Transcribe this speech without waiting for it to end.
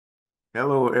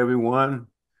Hello, everyone.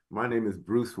 My name is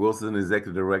Bruce Wilson,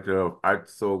 Executive Director of Art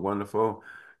So Wonderful,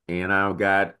 and I've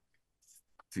got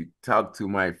to talk to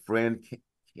my friend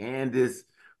Candace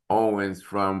Owens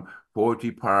from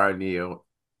Poetry Pioneer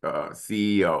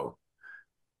CEO.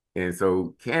 And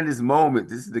so, Candace Moment,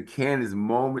 this is the Candace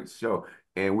Moment Show,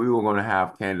 and we were going to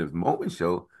have Candace Moment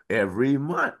Show every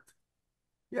month.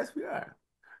 Yes, we are.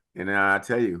 And I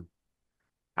tell you,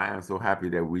 I am so happy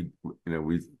that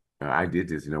I did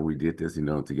this, we did this,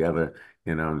 together,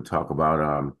 to talk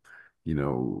about, you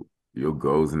know, your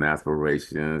goals and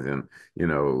aspirations and,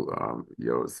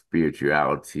 your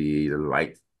spirituality, the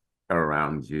light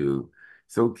around you.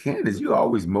 So, Candace, you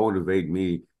always motivate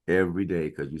me every day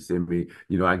because you send me,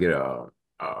 I get a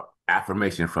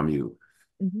affirmation from you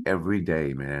Mhm. every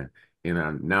day, man.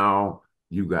 And now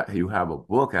you have a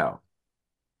book out.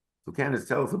 So, Candace,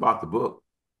 tell us about the book.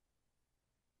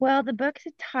 Well, the book's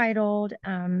titled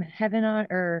Heaven on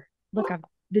Earth. Look,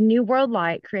 the New World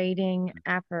Light creating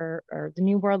after or the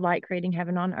New World Light creating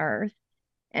heaven on earth.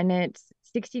 And it's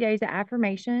 60 days of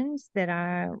affirmations that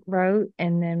I wrote,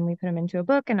 and then we put them into a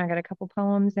book, and I got a couple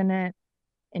poems in it.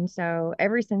 And so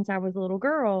ever since I was a little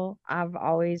girl, I've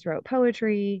always wrote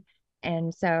poetry.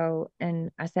 And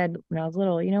I said when I was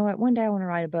little, you know what, one day I want to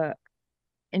write a book.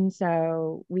 And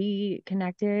so we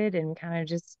connected and kind of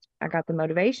just, I got the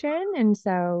motivation. And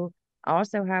so I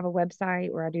also have a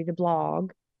website where I do the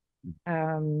blog.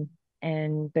 Um,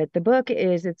 but the book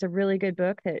it's a really good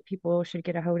book that people should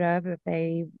get a hold of if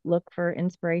they look for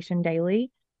inspiration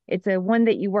daily. It's a one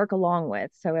that you work along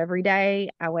with. So every day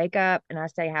I wake up and I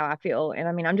say how I feel. And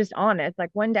I mean, I'm just honest.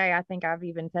 Like one day I think I've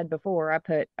even said before,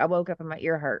 I woke up and my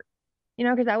ear hurt,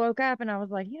 because I woke up and I was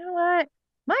like, you know what?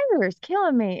 My ear is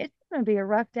killing me. It's going to be a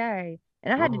rough day.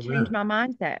 And I had to Oh, change man. my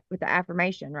mindset with the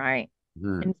affirmation, right?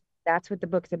 Hmm. And that's what the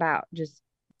book's about. Just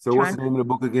So what's trying. the name of the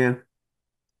book again?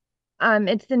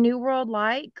 It's the New World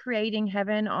Light, creating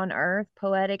heaven on earth,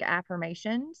 poetic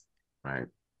affirmations. Right.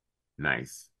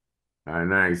 Nice.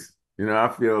 Nice. I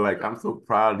feel like I'm so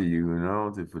proud of you,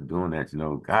 for doing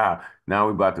that. God, now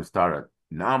we're about to start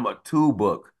a number 2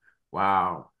 book.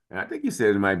 Wow. And I think you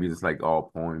said it might be just like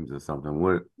all poems or something.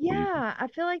 What do you think? Yeah, I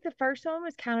feel like the first one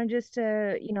was kind of just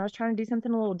I was trying to do something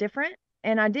a little different.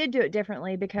 And I did do it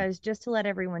differently because just to let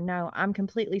everyone know, I'm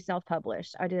completely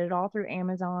self-published. I did it all through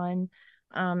Amazon.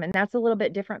 And that's a little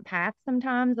bit different path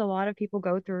sometimes. A lot of people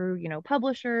go through,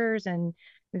 publishers and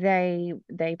they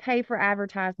pay for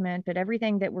advertisement, but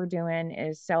everything that we're doing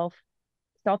is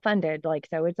self-funded. Like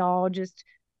so it's all just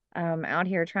out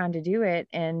here trying to do it.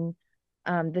 And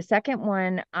the second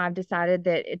one, I've decided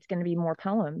that it's going to be more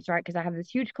poems, right? Because I have this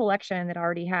huge collection that I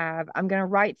already have. I'm going to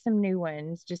write some new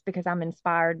ones just because I'm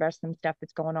inspired by some stuff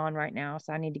that's going on right now.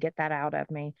 So I need to get that out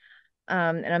of me.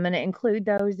 And I'm going to include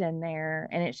those in there.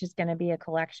 And it's just going to be a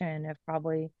collection of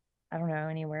probably, I don't know,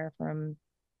 anywhere from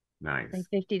say Nice.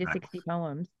 50 to 60 Nice.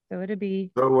 poems. So it'll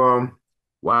be, So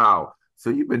wow. So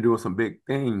you've been doing some big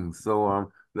things.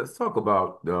 So let's talk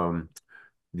about the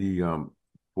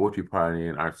Poetry Party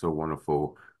and Art So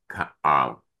Wonderful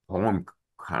co poem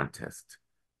contest.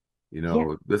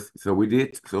 yeah, This so we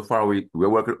did so far we're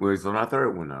on our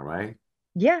third one now, right?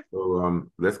 yeah. So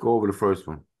let's go over the first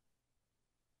one.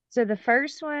 So the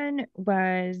first one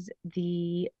was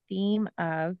the theme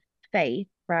of faith,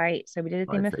 right? So we did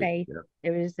a All right, theme of faith. faith. Yeah.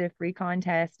 It was a free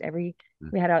contest. We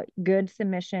had a good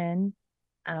submission.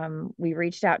 We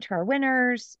reached out to our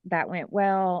winners. That went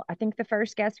well. I think the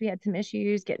first guest we had some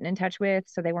issues getting in touch with,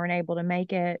 so they weren't able to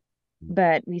make it,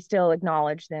 but we still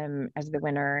acknowledged them as the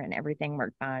winner and everything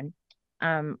worked fine.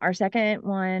 Our second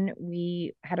one,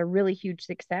 we had a really huge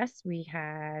success. We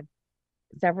had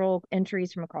several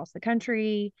entries from across the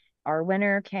country. Our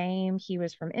winner came. He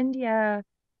was from India.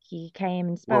 He came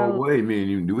and Well, spoke. wait a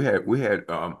minute. We had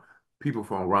people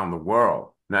from around the world,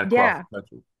 not across Yeah, the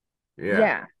country. Yeah,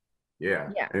 yeah, yeah.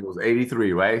 yeah. And it was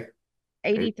 83, right?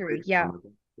 83. 83. Yeah,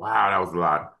 Wow, that was a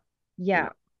lot. Yeah. yeah.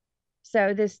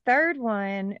 So this third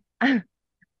one,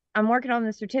 I'm working on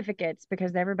the certificates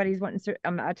because everybody's wanting,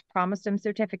 I promised them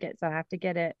certificates. So I have to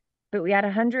get it. But we had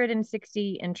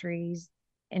 160 entries.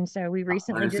 And so we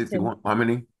recently just did 161. How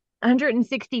many?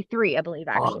 163, I believe,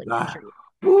 Oh actually, God. entries.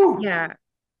 Woo. Yeah.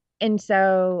 And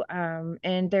so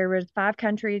and there was 5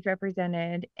 countries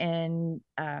represented, and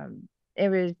it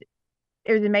was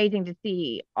it was amazing to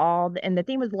see and the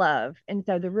theme was love. And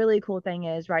so the really cool thing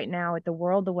is right now with the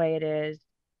world the way it is,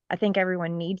 I think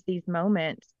everyone needs these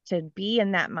moments to be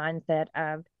in that mindset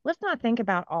of let's not think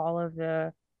about all of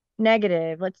the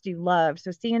negative, let's do love.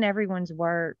 So seeing everyone's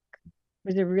work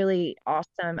was a really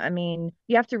awesome. I mean,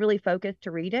 you have to really focus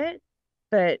to read it,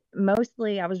 but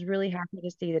mostly I was really happy to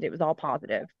see that it was all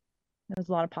positive. It was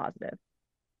a lot of positive.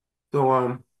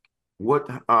 So what's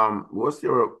the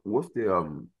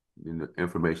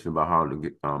information about how to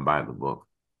get buy the book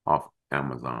off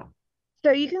Amazon?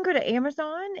 So you can go to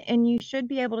Amazon and you should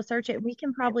be able to search it. We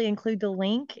can probably include the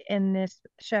link in this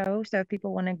show. So if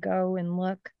people want to go and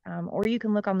look, or you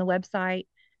can look on the website,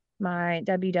 my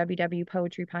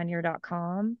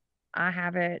www.poetrypioneer.com. I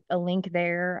have a link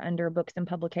there under books and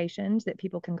publications that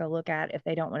people can go look at if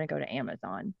they don't want to go to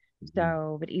Amazon. Mhm.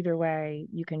 So, but either way,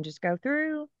 you can just go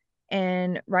through.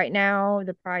 And right now,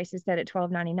 the price is set at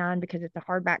 $12.99 because it's a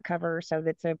hardback cover. So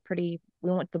that's a pretty,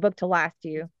 we want the book to last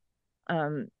you.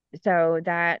 Um, so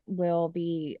that will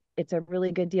be, it's a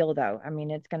really good deal though. I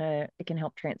mean, it can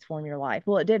help transform your life.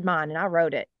 Well, it did mine and I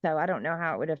wrote it. So I don't know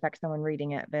how it would affect someone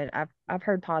reading it, but I've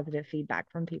heard positive feedback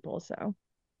from people. So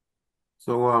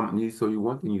So you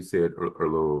one thing you said a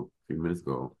little few minutes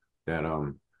ago that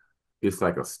it's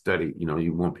like a study.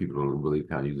 You want people to really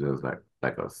kind of use it as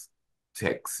like a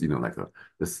text. Like a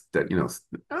the study. I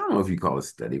don't know if you call it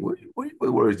study. What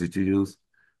words did you use?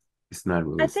 It's not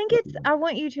really I a think study. I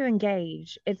want you to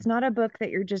engage. It's not a book that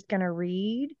you're just going to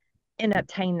read and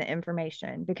obtain the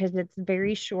information because it's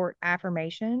very short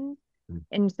affirmations.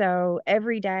 And so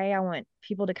every day I want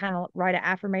people to kind of write an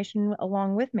affirmation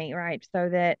along with me, right? So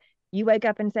that you wake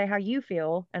up and say how you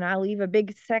feel, and I leave a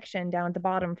big section down at the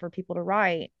bottom for people to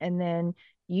write, and then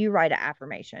you write an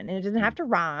affirmation. And it doesn't have to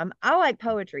rhyme. I like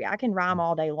poetry. I can rhyme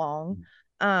all day long.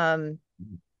 Um,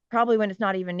 Probably when it's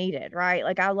not even needed, right?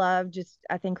 Like I love just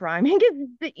I think rhyming is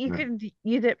that you could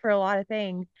use it for a lot of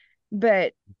things,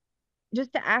 but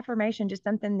just the affirmation, just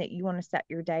something that you want to set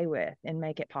your day with and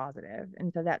make it positive.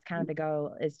 And so that's kind of the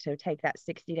goal is to take that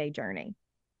 60-day journey.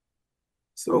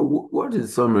 So, what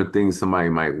is some of the things somebody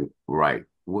might write?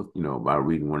 What by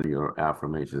reading one of your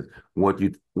affirmations? What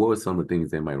are some of the things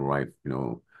they might write?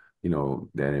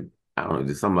 That I don't know,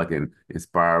 just something like an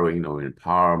inspiring,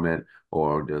 empowerment,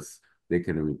 or just they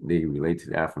relate to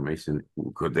the affirmation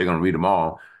because they're gonna read them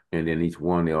all, and then each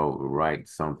one they'll write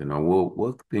something. Or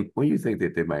what do you think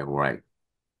that they might write?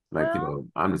 Like Well,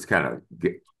 I'm just kind of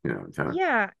trying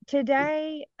yeah, to.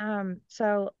 today,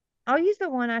 so I'll use the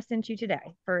one I sent you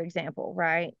today, for example,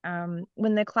 right?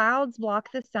 When the clouds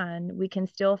block the sun, we can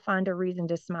still find a reason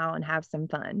to smile and have some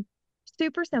fun.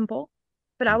 Super simple.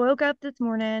 But I woke up this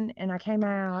morning and I came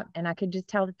out and I could just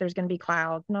tell that there's going to be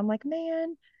clouds. And I'm like,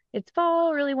 man, it's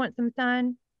fall, really want some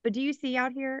sun. But do you see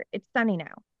out here? It's sunny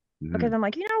now because Mhm. I'm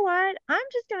like, you know what? I'm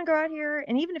just going to go out here.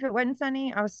 And even if it wasn't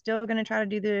sunny, I was still going to try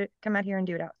to come out here and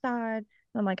do it outside.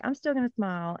 I'm like, I'm still going to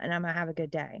smile and I'm going to have a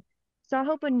good day. So I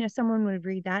hope when someone would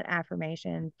read that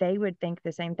affirmation, they would think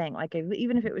the same thing. Like,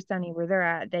 even if it was sunny where they're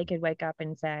at, they could wake up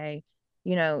and say,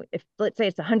 if let's say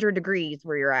it's 100 degrees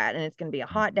where you're at and it's going to be a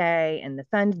hot day and the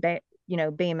sun's,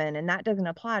 beaming and that doesn't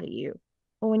apply to you.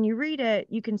 But when you read it,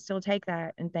 you can still take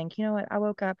that and think, you know what, I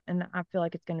woke up and I feel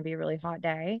like it's going to be a really hot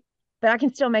day, but I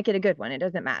can still make it a good one. It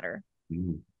doesn't matter.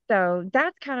 Mhm. So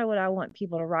that's kind of what I want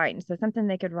people to write. And so something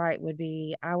they could write would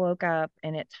be, I woke up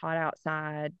and it's hot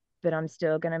outside, but I'm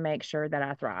still going to make sure that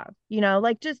I thrive.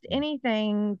 Like just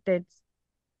anything that's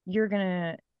you're going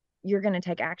to you're going to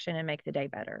take action and make the day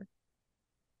better.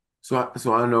 So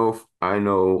I know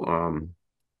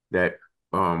that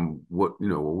what what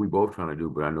we both trying to do,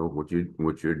 but I know what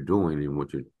you're doing and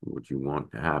what you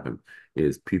want to happen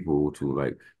is people to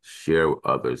like share with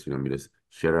others. I mean, just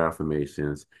share their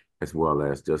affirmations as well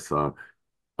as just kind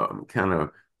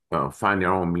of find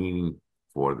their own meaning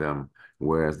for them,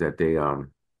 whereas that they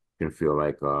can feel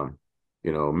like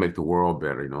make the world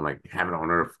better. Like have it on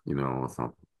earth. Or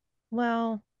something.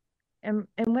 Well, and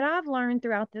what I've learned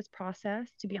throughout this process,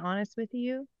 to be honest with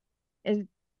you, is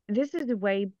this is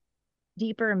way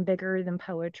deeper and bigger than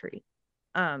poetry.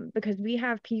 Because we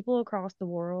have people across the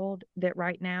world that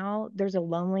right now there's a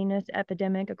loneliness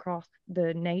epidemic across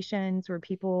the nations where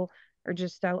people are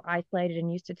just so isolated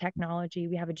and used to technology.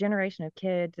 We have a generation of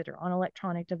kids that are on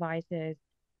electronic devices.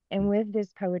 And with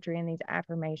this poetry and these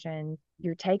affirmations,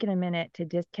 you're taking a minute to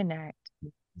disconnect.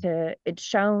 It's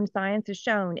shown, science has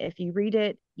shown if you read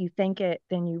it, you think it,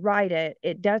 then you write it,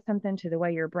 it does something to the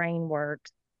way your brain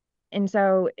works. And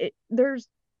so there's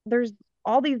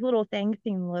all these little things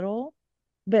seem little,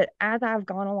 but as I've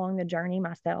gone along the journey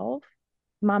myself,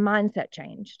 my mindset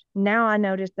changed. Now I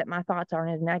notice that my thoughts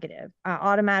aren't as negative. I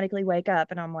automatically wake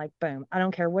up and I'm like, boom, I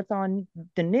don't care what's on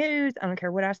the news. I don't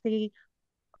care what I see.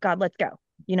 God, let's go.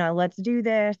 Let's do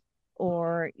this,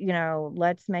 or,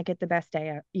 let's make it the best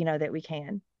day, that we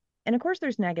can. And of course,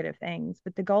 there's negative things,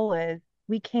 but the goal is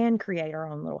we can create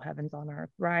our own little heavens on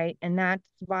earth, right? And that's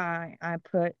why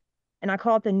and I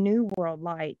call it the new world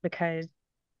light because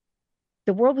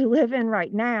the world we live in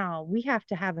right now, we have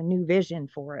to have a new vision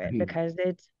for it because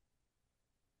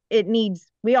it needs,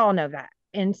 we all know that.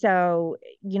 And so,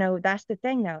 that's the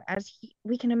thing though,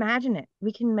 we can imagine it,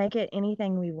 we can make it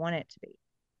anything we want it to be.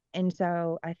 And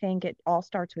so I think it all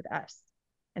starts with us.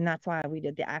 And that's why I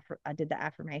did the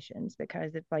affirmations,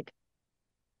 because it's like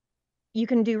you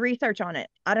can do research on it.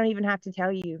 I don't even have to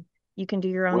tell you. You can do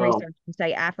your own Well, research and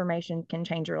say affirmation can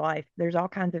change your life. There's all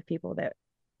kinds of people that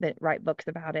write books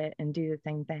about it and do the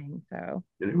same thing. So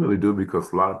they really do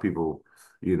because a lot of people,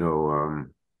 you know,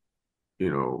 um,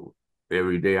 you know,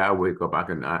 every day I wake up,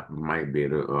 I might be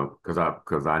able to,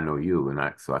 because I know you,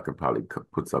 and so I could probably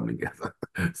put something together,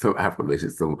 some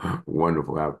affirmations, some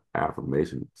wonderful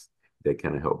affirmations that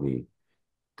kind of help me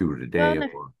through the well, day. and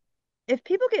Or if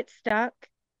people get stuck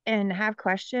and have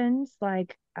questions,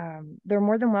 like they're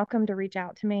more than welcome to reach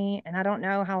out to me. And I don't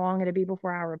know how long it'll be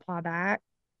before I reply back,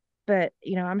 but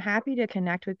I'm happy to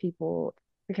connect with people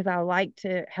because I like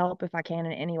to help if I can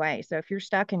in any way. So if you're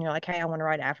stuck and you're like, hey, I want to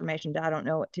write affirmations, I don't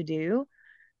know what to do,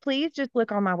 please just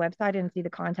look on my website and see the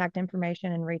contact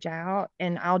information and reach out.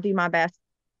 And I'll do my best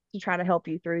to try to help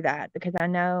you through that, because I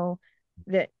know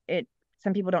that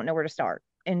some people don't know where to start.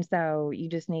 And so you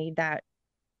just need that,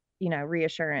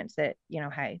 reassurance that,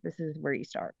 hey, this is where you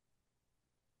start.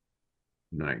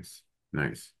 nice,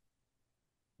 nice,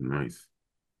 nice.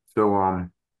 So,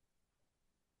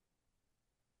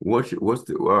 what's your was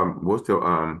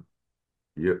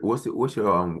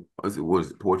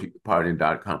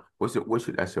poetrypioneer.com? That's your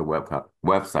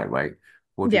website, right?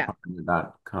 Yeah.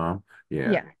 Poetrypioneer.com.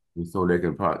 Yeah. Yeah. And so they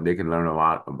can learn a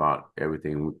lot about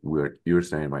everything you're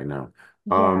saying right now.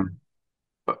 Yeah. Um,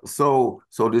 so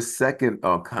this second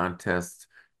contest,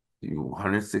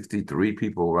 163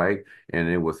 people, right? And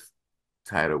it was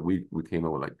titled, we came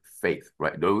up with like faith,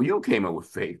 right? No, you came up with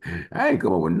faith. I ain't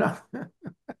come up with nothing.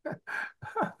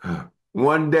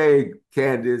 One day,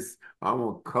 Candace, I'm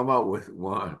gonna come up with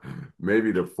one,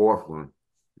 maybe the fourth one,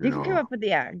 you You can come know. up with,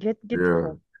 yeah, get the Yeah.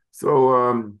 full.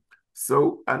 So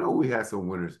so I know we had some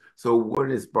winners. So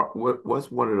what's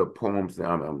one of the poems that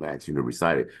I'm asking you to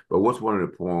recite it, but what's one of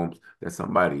the poems that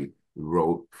somebody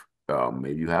wrote,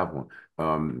 maybe you have one,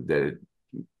 that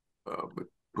uh,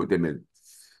 put them in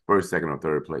first, second, or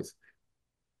third place?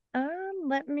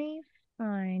 Let me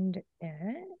find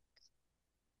it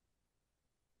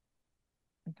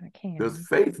if I Because can.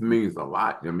 faith means a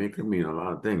lot. I mean, it can mean a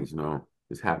lot of things,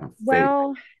 just having faith.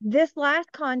 Well, this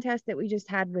last contest that we just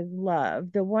had was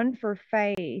love. The one for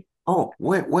faith. Oh,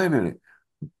 wait a minute.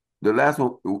 The last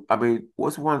one, I mean,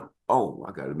 what's one? Oh,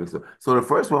 I got it mixed up. So the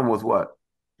first one was what?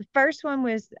 The first one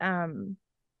was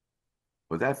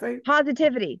Was that faith?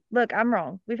 positivity. Look, I'm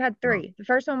wrong. We've had No. three. The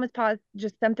first one was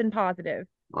just something positive.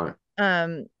 All right.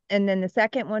 And then the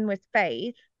second one was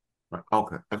faith,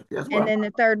 Okay. That's what and then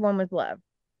the third one was love.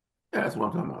 yeah, that's what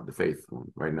I'm talking about. The faith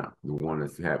one right now. The one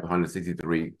that's have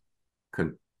 163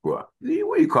 what do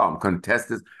you call them?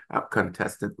 Contestants?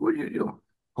 Contestant. What do you do?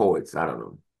 Poets. I don't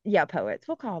know. Yeah, poets.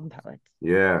 We'll call them poets.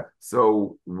 Yeah.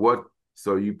 So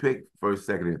you picked first,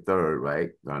 second, and third,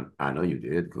 right? I know you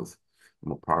did because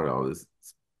I'm a part of all this.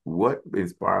 What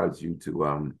inspires you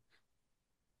to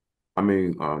I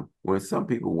mean, when some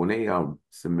people when they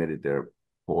submitted their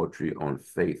poetry on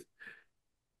faith,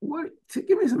 to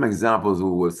give me some examples of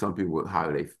what some people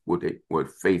how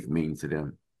what faith means to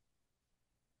them.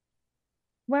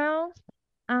 Well,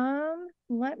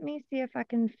 let me see if I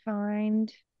can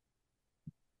find.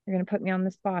 You're gonna put me on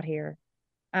the spot here.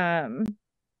 Um,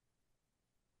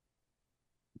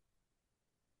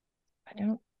 I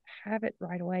don't have it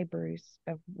right away, Bruce,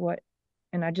 of what,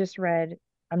 and I just read.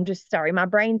 I'm just sorry, my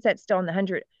brain sat still on the All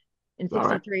right.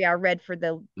 163 I read for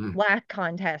the Mm. last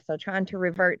contest. So trying to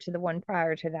revert to the one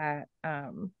prior to that.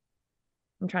 I'm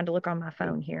trying to look on my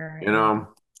phone here, And and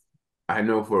I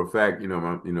know for a fact,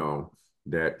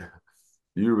 that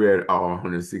you read all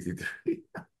 163.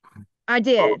 I Oh,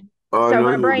 did. oh So no,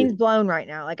 my you brain's did. blown right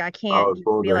now. Like I I can't was just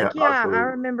supposed be to like, have. I yeah, I told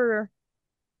remember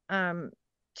um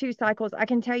 2 cycles. I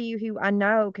can tell you who I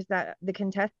know because that the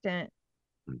contestant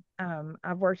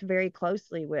I've worked very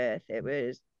closely with. It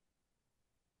was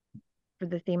for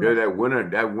the theme yeah, of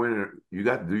that winner.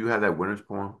 Do you have that winner's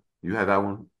poem? You have that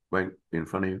one right in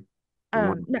front of you? The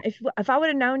one. no, if I would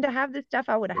have known to have this stuff,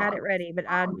 I would have had Wow. it ready, but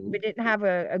Wow, we dude. didn't have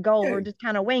a goal. We're Hey, just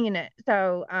kind of winging it.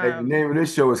 So hey, the name of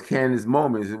this show is Candace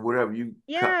Moments, and yeah, whatever you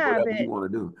but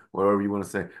want to do, whatever you want to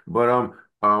say. But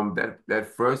that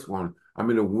first one, I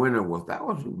mean, the winner was a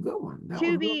good one. That was to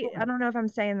a good be, I one. don't know if I'm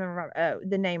saying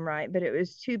the name right, but it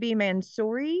was to be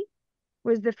Mansouri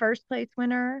was the first place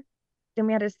winner. Then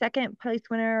we had a second place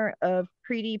winner of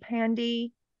Preeti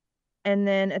Pandy, and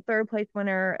then a third place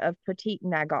winner of Pratik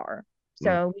Nagar. Mm.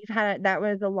 So we've had that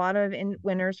was a lot of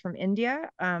winners from India.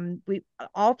 We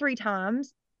all three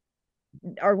times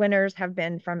our winners have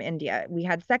been from India. We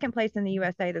had second place in the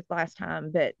USA this last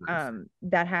time, but Nice.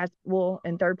 that has well,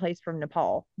 and third place from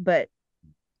Nepal. But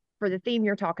for the theme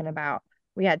you're talking about,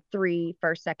 we had three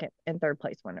first, second, and third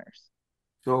place winners.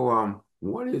 So,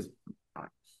 what is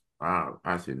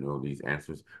I should know these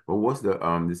answers, but what's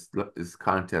the this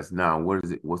contest now? What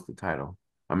is it? What's the title?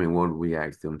 I mean, what do we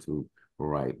ask them to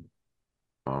write?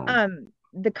 Um,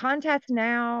 The contest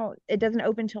now it doesn't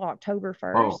open till October oh,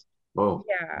 1st. oh,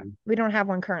 Yeah, we don't have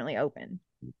one currently open.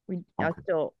 We okay.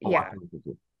 still, Oh, I yeah. think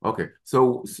it's okay.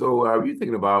 So, are you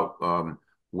thinking about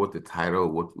what the title,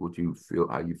 what you feel,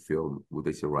 how you feel, what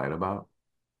they should write about?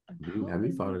 Have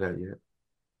you thought of that yet?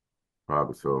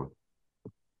 Probably so.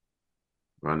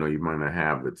 I know you might not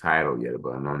have the title yet,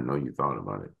 but I know you thought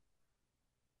about it.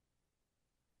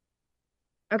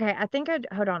 Okay, I think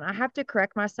hold on. I have to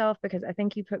correct myself because I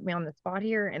think you put me on the spot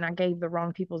here and I gave the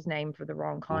wrong people's name for the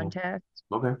wrong Mhm. contest.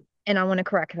 Okay. And I want to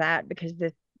correct that because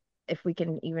this, if we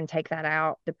can even take that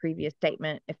out, the previous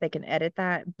statement, if they can edit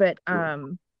that. But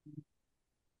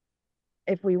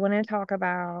if we want to talk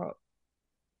about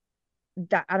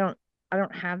that, I don't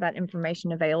have that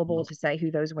information available to say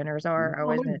who those winners are. I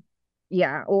Okay. wasn't,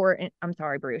 yeah, or I'm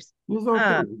sorry, Bruce. It's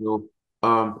okay.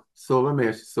 Um, So let me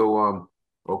ask you.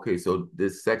 Okay. So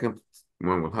this second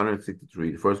one was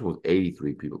 163. The first one was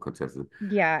 83 people contested.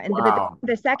 yeah, and but Wow.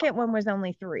 the second one was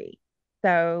only three.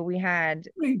 So we had,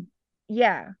 Wait,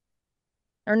 yeah,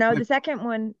 or no, wait, the second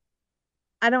one,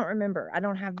 I don't remember. I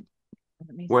don't have,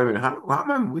 let me wait a see. minute. How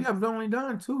many? We have only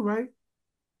done two, right?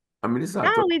 I mean, it's No,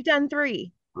 October we've done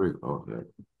three. 3. Okay.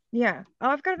 Yeah. Oh,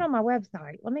 I've got it on my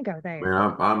website. Let me go Man, there.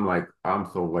 I'm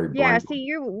so like Yeah, blank.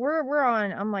 see we're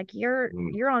on. I'm like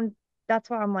Mm. you're on. That's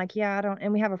why I'm like, yeah, I don't,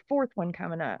 and we have a fourth one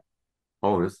coming up.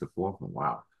 Oh, this is the fourth one.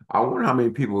 Wow. I wonder how many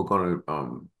people are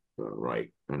gonna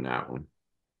write on that one.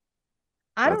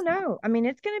 I That's don't know. I mean,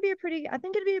 it's going to be a pretty, I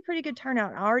think it'd be a pretty good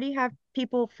turnout. I already have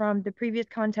people from the previous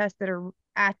contest that are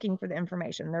asking for the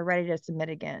information. They're ready to submit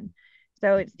again.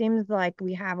 So it seems like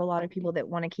we have a lot of people that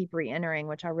want to keep re-entering,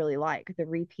 which I really like the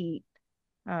repeat,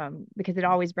 because it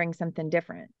always brings something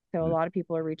different. So a mm, lot of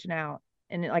people are reaching out.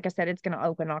 And like I said, it's going to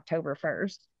open October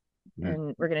 1st mm.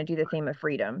 and we're going to do the theme of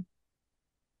freedom.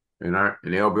 And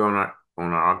they'll be on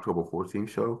our October 14th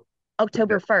show.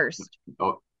 October 1st.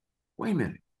 Oh, wait a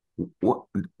minute. What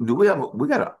do we have? We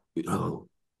got a. Oh,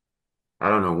 I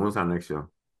don't know. When's our next show?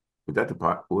 Is that the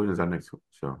part? When is our next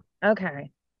show?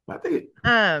 Okay. I think.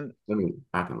 Um, Let me.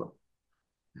 I can look.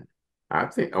 I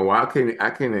think. Oh, I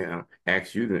can't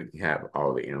ask you to have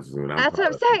all the answers when I'm That's what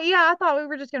I'm part saying. Yeah, I thought we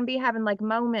were just going to be having like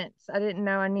moments. I didn't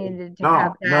know I of. needed to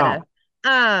have No, data.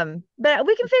 no. But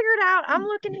we can figure it out. I'm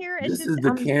looking here. It's This just is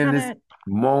the I'm kind Candace of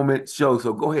moment show.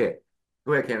 So go ahead.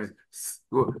 Go ahead, Candace.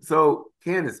 So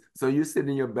Candace, so you're sitting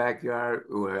in your backyard.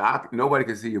 Well, nobody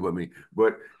can see you but me.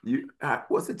 But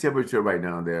what's the temperature right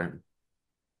now there?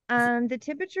 the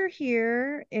temperature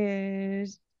here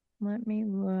is, let me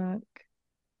look.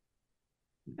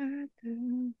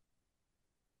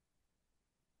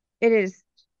 It is,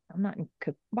 I'm not in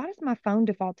why does my phone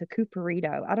default to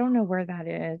Cooperito? I don't know where that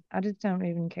is. I just don't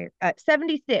even care.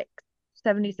 76.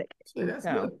 76. Yeah, that's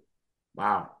So good.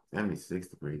 Wow, 76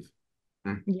 degrees.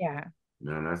 Mm, yeah.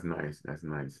 no, that's nice. That's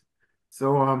nice.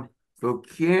 So so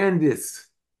Candace,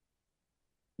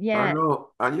 I Yeah.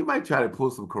 know you might try to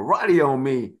pull some karate on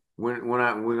me when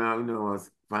I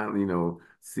finally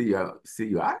see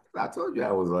you. I told you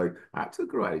I was like I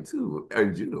took karate too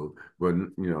and judo, but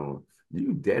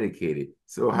you dedicated.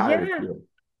 So how did it Yeah. feel?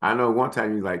 I know one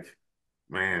time you like,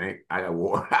 man, I got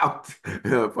wore out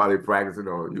probably practicing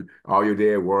all your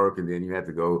day at work, and then you had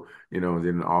to go, and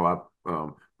then all up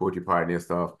poetry pioneer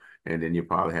stuff, and then you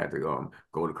probably had to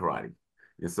go to karate.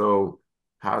 And so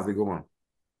how's it going?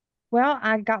 Well,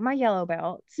 I got my yellow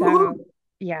belt. So, Woohoo!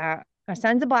 yeah, my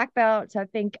son's a black belt. So I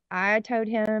think I told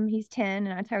him he's 10,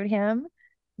 and I told him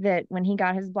that when he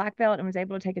got his black belt and was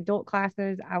able to take adult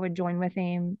classes, I would join with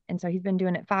him. And so he's been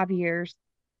doing it 5 years.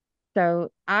 So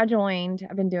I joined.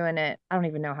 I've been doing it. I don't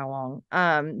even know how long.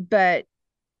 But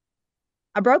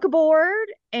I broke a board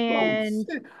Oh and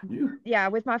shit! You. yeah,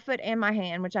 with my foot and my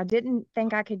hand, which I didn't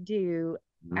think I could do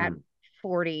at Mm.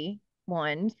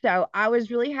 41. So I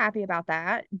was really happy about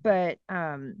that. But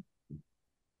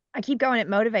I keep going. It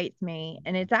motivates me.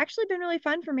 And it's actually been really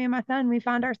fun for me and my son. We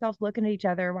find ourselves looking at each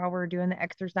other while we're doing the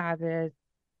exercises,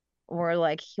 or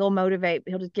like he'll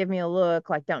just give me a look,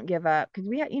 like, don't give up. Cause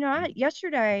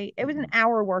yesterday it was an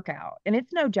hour workout and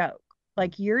it's no joke.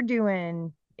 Like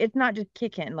it's not just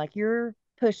kicking, like you're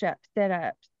push ups, sit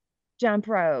ups, jump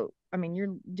rope. I mean,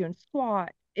 you're doing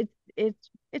squat.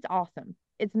 it's awesome.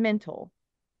 It's mental.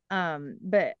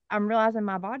 But I'm realizing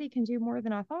my body can do more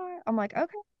than I thought. I'm like,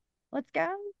 okay, let's go.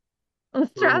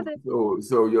 Let's try this.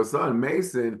 So your son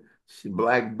Mason,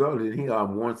 black belt, and he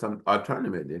won some a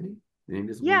tournament, didn't he? Didn't he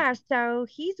just win? Yeah, so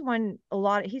he's won a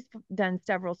lot. He's done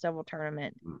several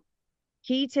tournaments. Mm.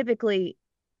 He typically,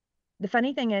 the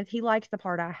funny thing is, he likes the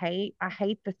part I hate. I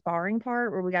hate the sparring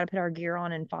part where we got to put our gear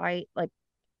on and fight. Like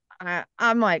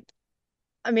I'm like,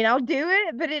 I mean, I'll do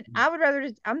it, but I would rather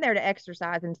just, I'm there to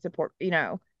exercise and support,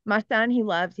 my son, he's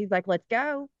like, let's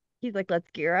go. He's like, let's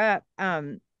gear up.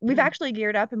 We've Mm. actually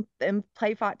geared up and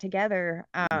play fought together.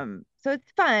 So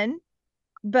it's fun,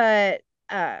 but,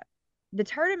 the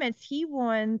tournaments, he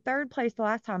won third place the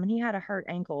last time and he had a hurt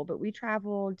ankle, but we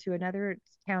traveled to another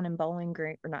town in Bowling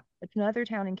Green, or not, it's another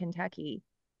town in Kentucky.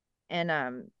 And,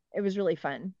 it was really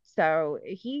fun. So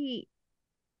he's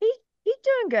he's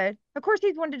doing good. Of course,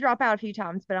 he's wanted to drop out a few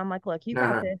times, but I'm like, look, you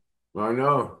got this. Well, I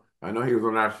know. I know he was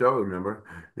on our show, remember?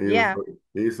 Yeah.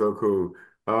 He's so cool.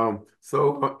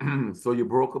 So you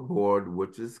broke a board,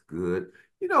 which is good.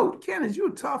 Candace,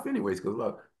 you're tough anyways, because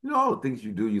look, all the things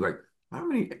you do, you like how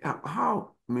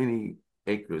many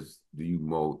acres do you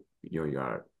mow in your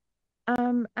yard?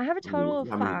 I have a I mean, total of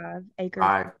I mean, 5 acres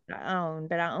five, that I own,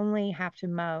 but I only have to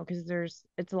mow because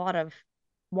it's a lot of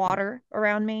water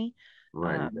around me.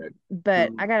 right? You got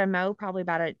But I two gotta mow probably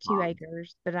about at two moms.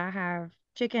 acres, but I have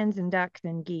chickens and ducks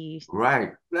and geese.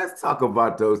 Right. Let's talk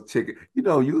about those chickens.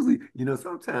 Usually,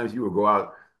 sometimes you will go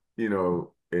out,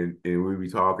 and we be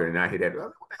talking, and I hear that.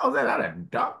 What the hell is that? Out of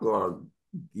duck or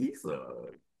geese?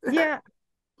 Or... Yeah,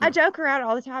 I joke around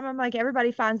all the time. I'm like,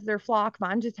 everybody finds their flock.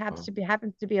 Mine just Oh,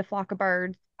 happens to be a flock of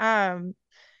birds.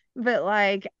 But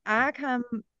like I come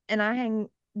and I hang.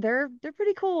 They're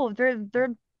pretty cool. They're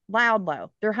loud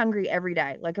though. They're hungry every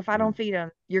day. Like if I mm, don't feed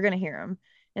them, you're gonna hear them.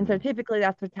 And so mm, typically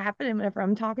that's what's happening whenever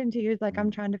I'm talking to you. Is like I'm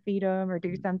mm, trying to feed them or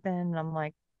do mm. something, and I'm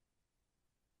like,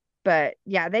 but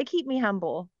yeah, they keep me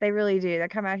humble. They really do. They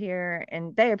come out here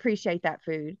and they appreciate that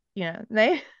food.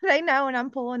 They they know when I'm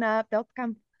pulling up, they'll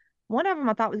come. One of them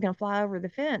I thought was gonna fly over the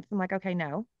fence. I'm like, okay,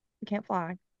 no, you can't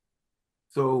fly.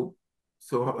 So,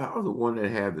 so how's the one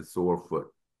that had the sore foot?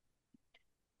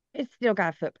 It's still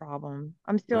got a foot problem.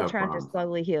 I'm You still have trying to problems.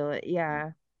 slowly heal it. Mm,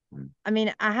 Yeah. mm, I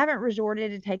mean, I haven't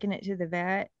resorted to taking it to the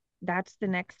vet. That's the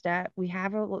next step. We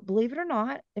have believe it or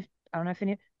not, if I don't know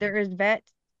if there is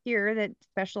vets here that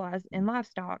specialize in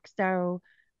livestock. So,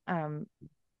 um,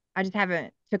 I just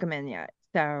haven't took them in yet.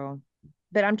 So,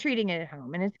 but I'm treating it at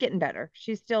home and it's getting better.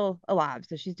 She's still alive,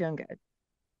 so she's doing good.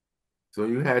 So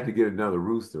you had to get another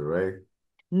rooster, right?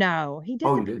 No, he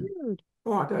Oh, you didn't. disappeared.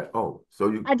 Oh, I thought. Oh, so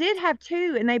you. I did have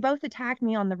two, and they both attacked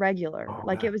me on the regular. Oh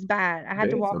Like it God, was bad. I had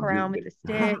to they walk some big. around with a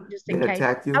stick just in They case.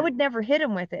 attack I you. would never hit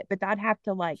him with it, but I'd have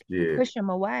to like Shit. push him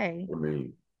away. I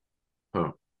mean,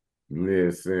 huh?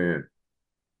 Listen.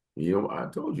 I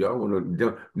told you I want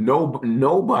to. No,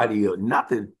 nobody,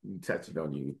 nothing touching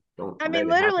on you. Don't I let mean, it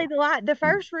literally happen. the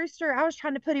first rooster, I was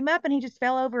trying to put him up, and he just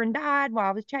fell over and died while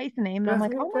I was chasing him. And I'm That's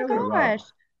like, what oh I'm talking my gosh.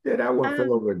 about. Yeah, that one fell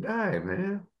Um, over and died,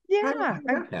 man. How yeah, did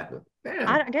that happen?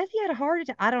 I Damn. guess he had a heart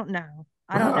attack. I don't know.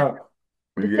 I don't know.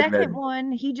 The You getting second that?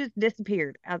 one, he just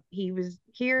disappeared. He was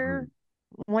here Mm,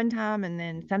 one time, and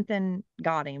then something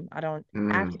got him. I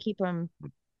have to mm, keep him,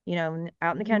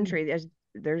 out in the mm. country.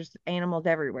 There's animals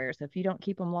everywhere. So if you don't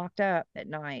keep them locked up at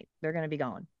night, they're going to be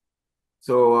gone.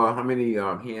 So, how many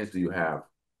hands do you have?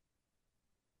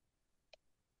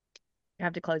 I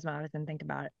have to close my eyes and think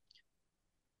about it.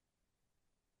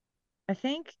 I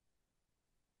think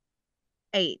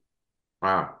 8.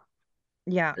 Wow.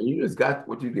 Yeah. And you just got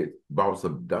what you get? Bought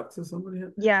some ducks or something like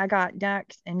that? Yeah, I got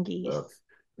ducks and geese. Ducks.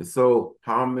 And so,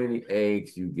 how many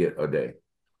eggs you get a day?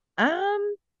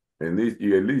 Um, At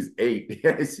least eight.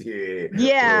 Yes, yeah.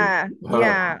 yeah, Uh,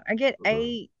 yeah. I get uh,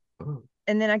 8,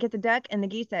 and then I get the duck and the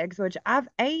geese eggs, which I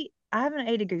haven't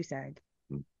ate a goose egg.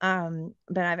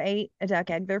 But I've ate a duck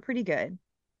egg. They're pretty good.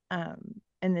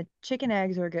 And the chicken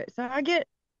eggs are good. So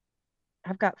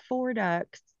I've got 4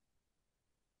 ducks.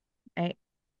 8.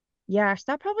 Yeah,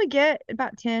 so I probably get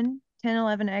about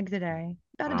 11 eggs a day.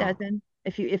 About a wow. dozen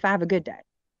if I have a good day.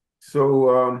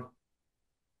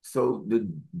 So the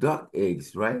duck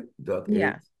eggs, right? Duck Yeah.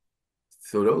 eggs.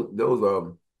 So those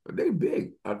are they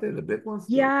big? Are they the big ones?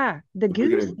 The Yeah, the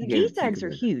bigger goose, than the again geese eggs chicken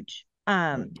are eggs. huge.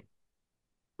 Mm.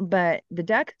 But the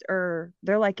ducks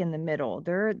they're like in the middle.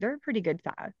 They're pretty good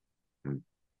size. Mm,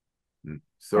 mm.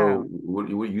 So So would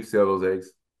you sell those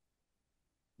eggs?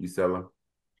 You sell them?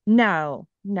 no,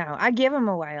 no, I give them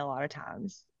away a lot of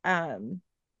times.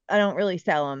 I don't really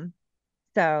sell them.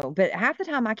 So, but half the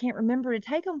time I can't remember to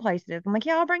take them places. I'm like,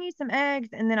 yeah, I'll bring you some eggs,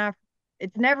 and then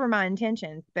it's never my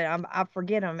intentions, but I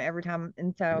forget them every time.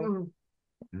 And so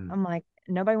Mm. I'm like,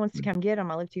 nobody wants to come get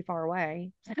them. I live too far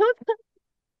away.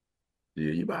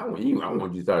 Yeah, you buy one. I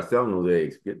want you to start selling those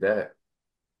eggs. Get that.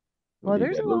 Don't Well, need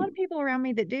there's that a lot little. of people around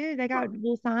me that do. They got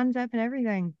little signs up and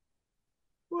everything.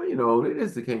 Well, they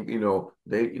just can't.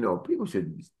 People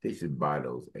should buy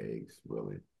those eggs.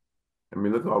 Really. I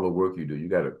mean, look at all the work you do. You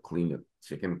got to clean a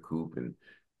chicken coop, and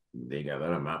they got to let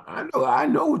them out. I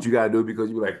know what you got to do because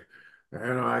you're like,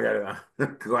 I got to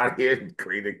go out here and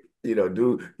clean it. Give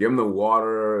them the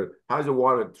water. How's your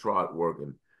water trot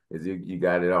working? Is it you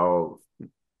got it all?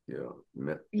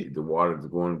 The water's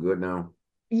going good now.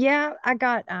 Yeah, I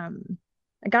got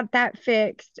that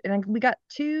fixed, and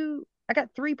I got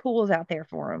three pools out there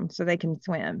for them so they can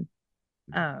swim.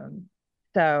 Um,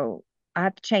 so I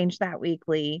have to change that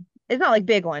weekly. It's not like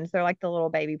big ones; they're like the little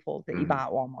baby pools that you buy Mm-hmm.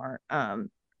 at Walmart.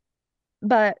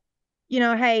 But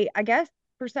hey, I guess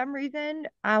for some reason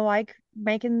I like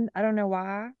making. I don't know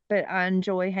why, but I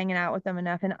enjoy hanging out with them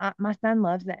enough. And my son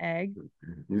loves the eggs,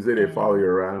 You say they follow and you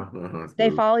around. That's they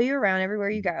good. follow you around everywhere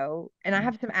you go. And I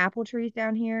have some apple trees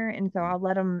down here, and so Mm-hmm. I'll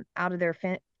let them out of their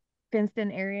fenced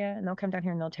in area, and they'll come down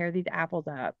here and they'll tear these apples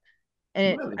up.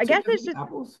 And Really? I guess Chickens it's eat just,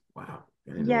 apples? Wow.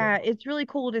 I didn't know that. yeah, it's really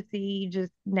cool to see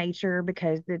just nature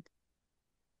because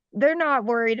they're not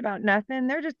worried about nothing.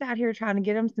 They're just out here trying to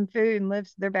get them some food and live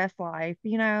their best life.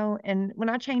 And when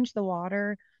I change the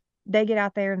water, they get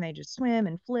out there and they just swim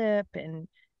and flip. And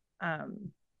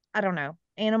um, I don't know.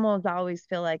 Animals I always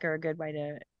feel like are a good way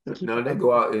to keep No, them they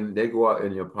go occupied. out in they go out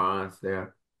in your ponds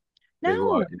there. They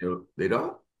go out, No, they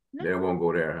don't? They no, won't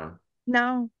go there, huh?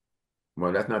 no.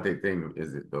 Well, that's not their thing,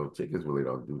 is it? Those chickens really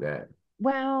don't do that.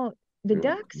 Well, the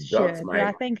ducks Ducks should, but I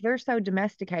might. think they're so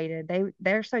domesticated.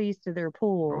 They're so used to their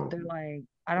pool. Oh, They're like,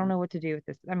 I don't know what to do with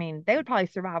this. I mean, they would probably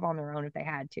survive on their own if they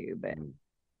had to, but mm,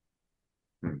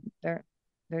 mm. they're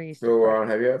they're used to So, fresh.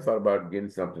 have you ever thought about getting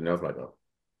something else like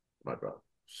a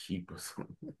sheep or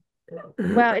something?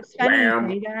 Well, it's funny you Lamb.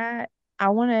 say that. I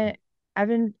want to. I've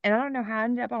been, and I don't know how I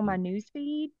ended up on my news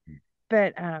feed,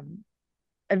 but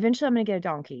eventually I'm gonna get a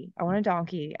donkey. I want a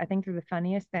donkey. I think they're the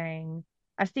funniest thing.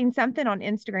 I've seen something on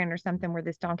Instagram or something where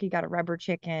this donkey got a rubber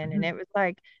chicken and it was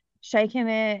like shaking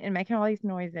it and making all these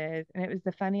noises, and it was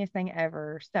the funniest thing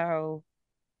ever. So,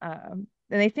 and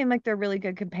they seem like they're really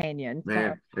good companions. So,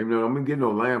 Man, I'm gonna get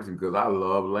no lambs because I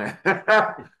love lamb.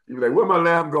 You be like, where my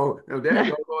lamb go? There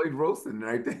goes all he's roasting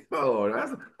right there. Oh,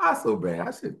 that's so bad.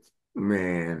 I should,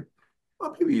 man.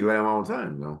 Well, people eat lamb all the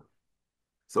time.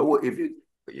 So what if you,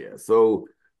 yeah. So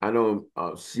I know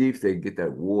sheep they get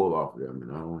that wool off of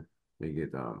them. They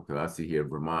get because I see here in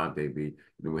Vermont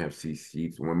we have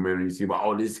sheep. One minute you see about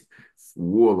all this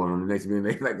wool on them, the next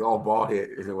minute they like all bald head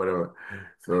or whatever.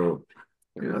 So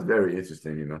it's very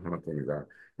interesting. How things are.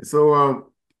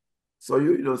 So so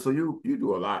you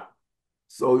do a lot.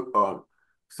 So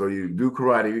so you do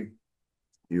karate.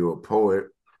 You're a poet.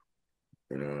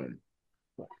 And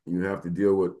you have to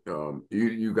deal with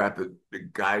you got the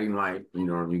guiding light,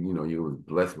 you was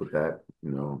blessed with that,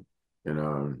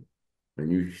 and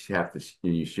you have to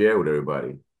you share with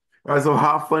everybody. All right, so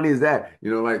how funny is that?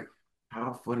 Like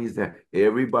how funny is that?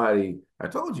 Everybody, I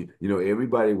told you,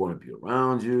 everybody want to be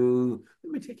around you.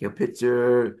 Let me take your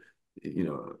picture. You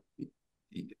know,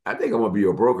 I think I'm gonna be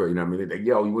your broker. You know what I mean? Like,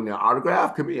 yo, you want an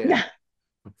autograph? Come here, yeah,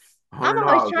 I'm hundred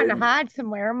always dollars, trying to baby. hide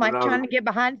somewhere. I'm like trying to get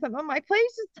behind something. I'm like,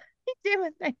 please just do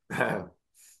a thing.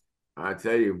 I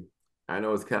tell you, I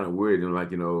know it's kind of weird, and like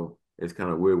it's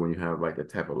kind of weird when you have like a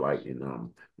type of light,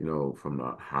 from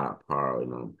the high power,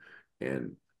 and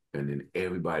and then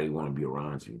everybody want to be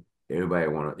around you. Everybody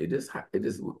want to. It is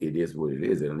what it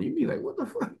is, and you be like, what the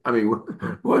fuck? I mean,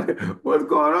 what's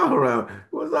going on around?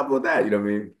 What's up with that? You know what I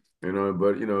mean?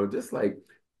 But just like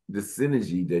the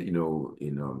synergy that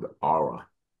the aura,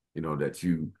 that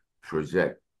you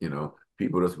project.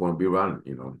 People just want to be around.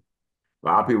 A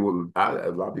lot of people, I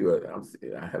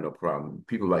have no problem.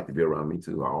 People like to be around me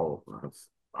too.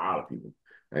 A lot of people.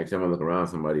 Anytime I look around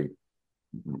somebody,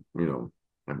 I'm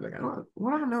like,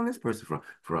 where do I know this person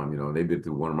from? They've been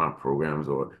through one of my programs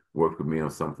or worked with me on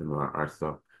something or art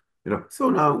stuff. So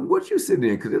now what you sitting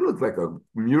in? Because it looks like a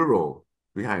mural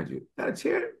behind you. Is that a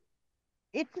chair?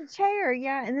 It's a chair,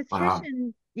 yeah, and this Wow,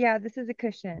 cushion, yeah, this is a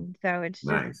cushion. So it's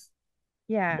just, nice.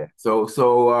 yeah. So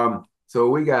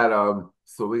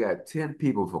we got 10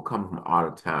 people for coming from out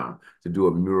of town to do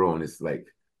a mural, and it's like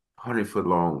 100 foot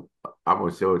long. I'm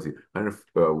gonna show it to you. 100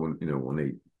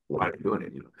 when they're doing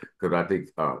it, because I think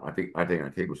our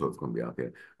cable show is gonna be out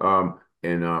there.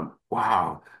 And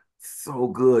wow, so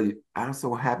good. I'm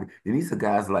so happy. And these are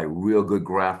guys like real good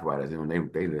graph writers,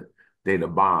 they the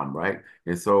bomb, right?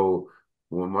 And so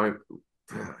when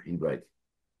he like,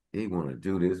 they want to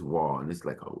do this wall, and it's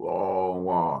like a long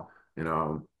wall.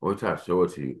 We'll try to show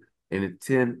it to you. And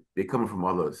they coming from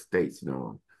other states,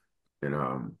 and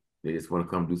they just want to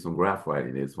come do some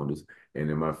graffiti. They just want to do, and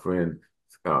then my friend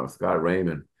Scott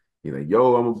Raymond, he's like,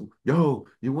 yo,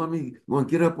 you want to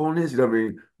get up on this? You know what I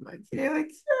mean? I'm like, yeah,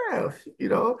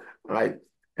 like,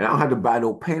 and I don't have to buy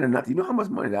no paint or nothing. You know how much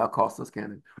money that'll cost us,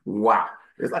 Cannon? Wow,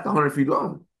 it's like 100 feet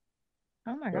long.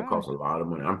 Oh my That costs gosh. a lot of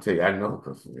money. I'm telling you, I know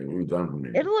because we've done from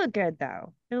there. It'll look good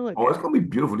though. It'll look Oh, it's good. gonna be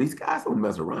beautiful. These guys don't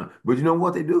mess around. But you know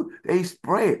what they do? They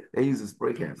spray it. They use a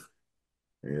spray can.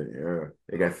 Yeah, yeah.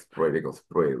 They got spray. They go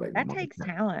spray it like That takes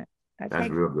talent. That that's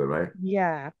takes, real good, right?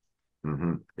 yeah.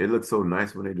 It looks so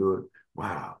nice when they do it.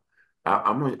 Wow.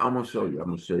 I'm gonna show you. I'm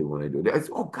gonna show you when they do it.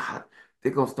 Oh God,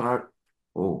 they're gonna start.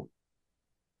 Oh,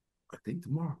 I think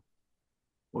tomorrow.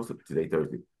 What's up today,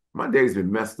 Thursday? My day's been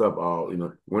messed up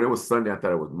when it was Sunday, I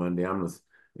thought it was Monday. I'm just,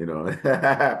 you know,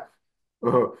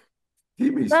 oh,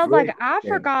 keep me Well, like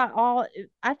straight. And,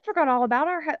 I forgot all about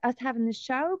us having this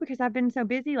show because I've been so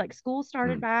busy. Like school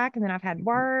started mm, back, and then I've had mhm.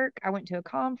 work. I went to a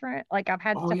conference. Like I've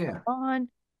had Oh stuff going yeah. on.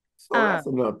 So Um, that's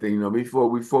another thing, before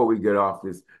we get off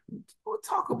this, we'll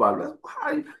talk about it.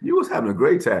 How you was having a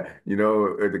great time, at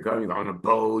the company on the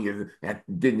boat,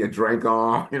 getting your drink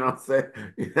on, you know what I'm saying?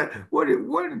 Yeah. What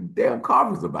the damn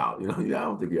conference about? I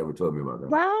don't think you ever told me about that.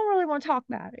 well, I don't really want to talk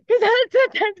about it because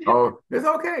Oh, it's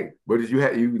okay. But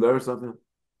you learn something?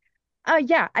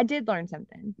 yeah, I did learn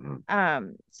something.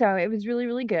 Mm-hmm. So it was really,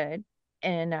 really good,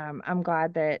 and I'm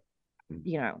glad that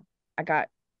you know I got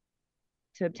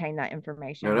to obtain that Yeah,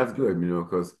 information. that's good,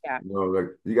 because Yeah. like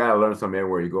you gotta learn something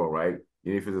everywhere you go, right?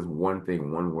 Even if it's just one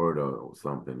thing, one word or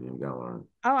something, you gotta learn.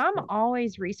 Oh, I'm So,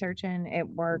 always researching at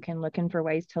work and looking for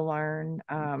ways to learn.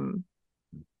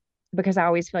 Because I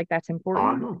always feel like that's oh, I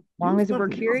important. know. As You long was as we're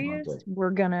something else about curious,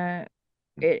 that.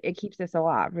 it keeps us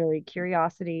alive. Really,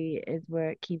 curiosity is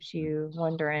what keeps you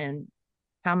wondering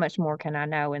how much more can I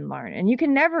know and learn. And you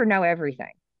can never know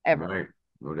everything, ever. Right,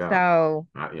 no doubt. So,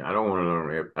 I don't want to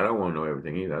learn. I don't want to know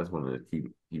everything either. I just want to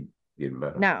keep getting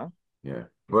better. no. Yeah.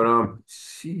 But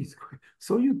she's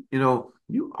so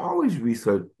you always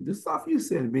research the stuff you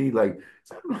send me. Like,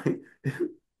 so I'm like,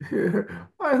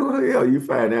 why who the hell you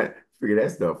find that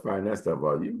stuff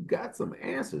out? You got some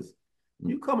answers.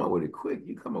 You come up with it quick.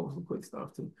 You come up with some quick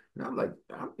stuff too. And I'm like,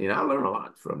 I learn a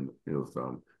lot from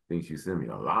some things you send me.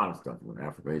 A lot of stuff,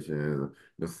 affirmations,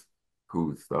 just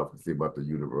cool stuff to see about the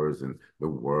universe and the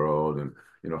world, and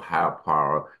higher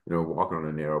power. Walking on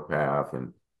a narrow path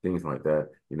and things like that.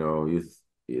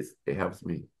 It helps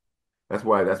me. That's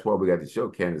why we got the show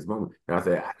Candace Moment. And I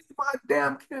say, I need my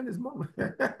damn Candace Moment.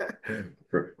 I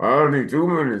only need 2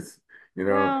 minutes. You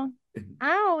know. Well,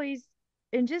 I always,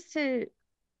 and just to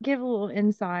give a little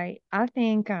insight, I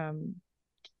think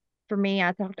for me,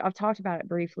 I've talked about it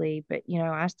briefly, but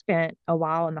I spent a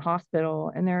while in the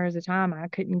hospital, and there was a time I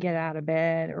couldn't get out of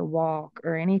bed or walk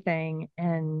or anything,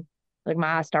 and like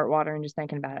my eyes start watering just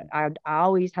thinking about it. I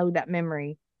always hold that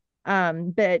memory,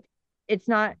 but it's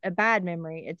not a bad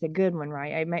memory; it's a good one,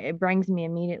 right? It brings me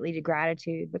immediately to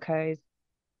gratitude because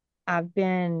I've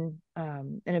been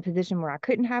in a position where I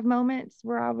couldn't have moments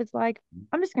where I was like,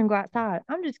 I'm just gonna go outside.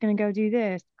 I'm just gonna go do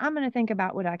this. I'm gonna think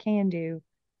about what I can do,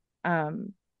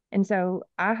 and so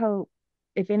I hope,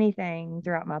 if anything,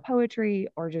 throughout my poetry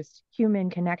or just human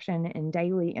connection and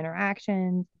daily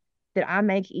interactions, that I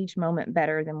make each moment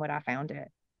better than what I found it.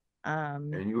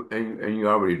 Um, And you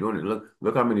already doing it.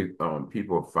 Look how many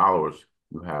people followers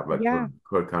you have. Like yeah,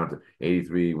 for Kurt content,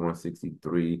 83,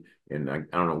 163, and I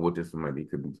don't know what this one might be.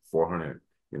 Could be 400.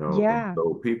 And yeah,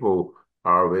 so people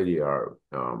already are.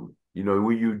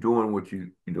 When you doing what you're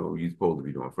supposed to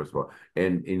be doing. First of all,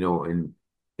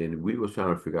 and we was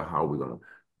trying to figure out how we're gonna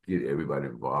get everybody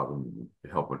involved in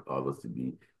helping others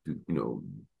be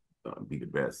the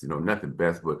best. Not the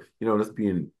best, but just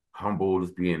being humble,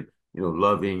 just being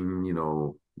loving,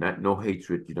 not no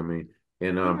hatred, you know what I mean?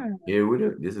 And yeah. yeah,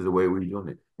 this is the way we're doing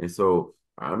it. And so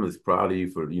I'm just proud of you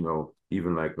for,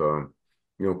 even like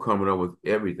coming up with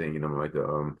everything, like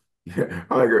yeah,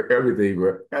 I like everything,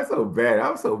 but that's so bad.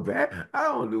 I'm so bad. I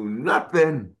don't do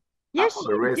nothing. I Yes, want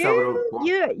to you raise some of those do.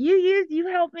 points. You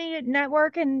help me at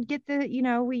network and get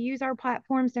we use our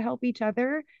platforms to help each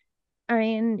other. I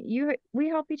mean, we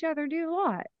help each other do a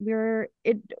lot. We're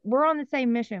on the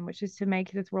same mission, which is to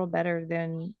make this world better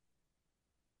than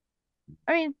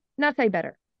I mean, not say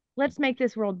better. Let's make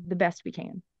this world the best we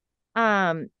can.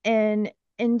 And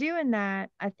in doing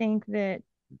that, I think that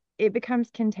it becomes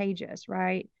contagious,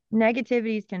 right?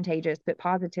 Negativity is contagious, but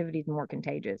positivity is more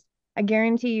contagious. I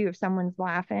guarantee you, if someone's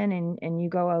laughing and you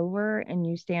go over and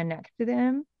you stand next to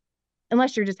them,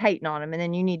 unless you're just hating on them, and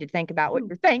then you need to think about what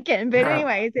you're thinking. But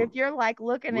anyways, if you're like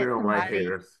looking We at don't like somebody,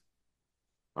 haters.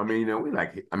 I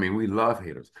mean, we love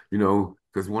haters,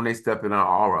 because when they step in our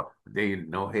aura, they ain't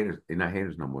no haters. They're not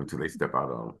haters no more until they step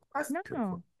out on them. That's pitiful.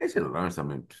 no, They should learn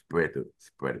something and spread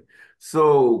it.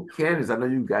 So, Candace, I know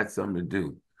you got something to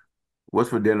do. What's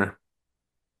for dinner?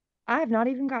 I have not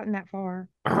even gotten that far.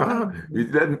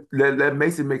 You let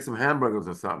Mason make some hamburgers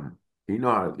or something. He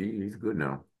know how he's good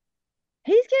now.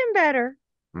 He's getting better.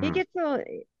 He Mm, gets a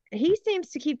he seems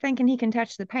to keep thinking he can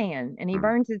touch the pan and he mm,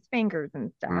 burns his fingers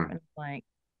and stuff. mm, And it's like,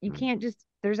 you mm, can't just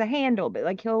there's a handle, but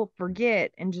like he'll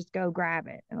forget and just go grab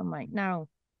it. And I'm like, no,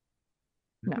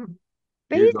 no. mm.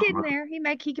 But He's he's on getting my there.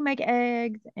 He can make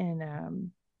eggs and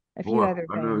a few boy. other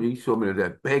I know things. he showed me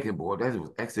that bacon, boy. That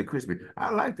was extra crispy. I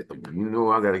like that.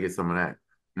 I gotta get some of that.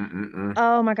 Mm-mm-mm.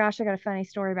 Oh my gosh, I got a funny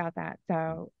story about that.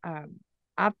 So,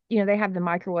 they have the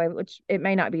microwave, which it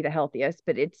may not be the healthiest,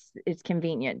 but it's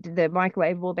convenient. The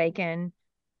microwavable bacon,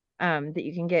 that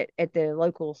you can get at the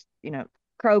local,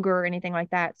 Kroger or anything like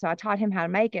that. So I taught him how to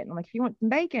make it. And I'm like, if you want some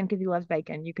bacon, because he loves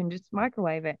bacon, you can just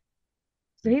microwave it.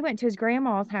 So he went to his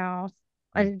grandma's house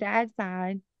on his dad's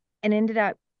side and ended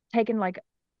up taking like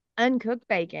uncooked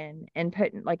bacon and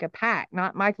putting like a pack,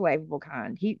 not microwavable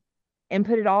kind. He and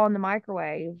put it all in the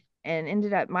microwave and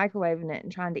ended up microwaving it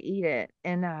and trying to eat it.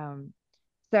 And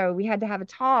so we had to have a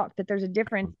talk that there's a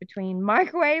difference between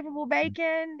microwavable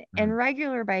bacon and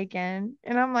regular bacon.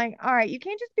 And I'm like, all right, you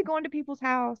can't just be going to people's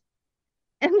house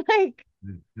and like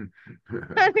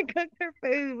trying to cook their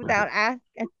food without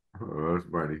asking. Oh, that's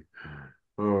funny.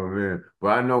 Oh man. But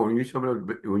I know when you showed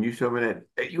me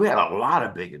that you had a lot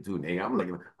of bacon too, Nate. I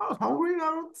was hungry and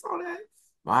I saw that.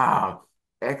 Wow.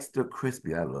 Extra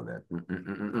crispy. I love that.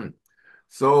 Mm-mm-mm-mm.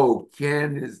 So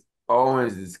Candace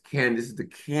Owens this is the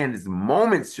Candace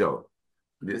Moment Show.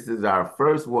 This is our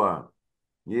first one.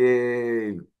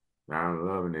 Yay. I'm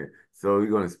loving it. So we're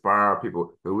going to inspire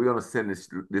people, but we're going to send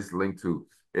this link to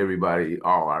everybody,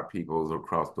 all our peoples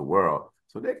across the world,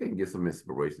 so they can get some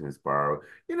inspiration, inspire.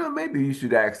 Maybe you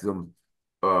should ask them,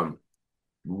 um,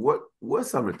 what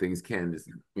some of the things Candace,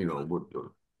 on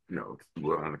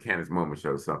the Candace Moment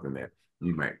Show, something that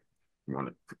you might want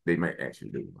to, they might actually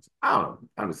do. I don't know.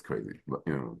 I'm just crazy, but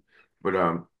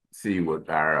see what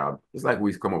it's like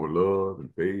we come up with love and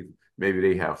faith. Maybe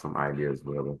they have some ideas,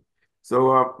 whatever.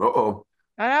 So, uh-oh.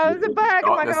 I know it's a bug. I'm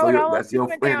Oh, like, oh, it almost that's just your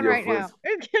went friend, down your right friends. now.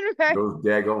 It's getting back. Those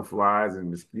daggone flies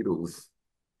and mosquitoes.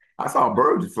 I saw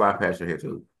birds fly past your head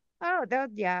too. Oh, those,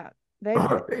 yeah. They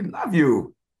They love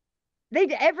you. They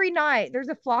every night there's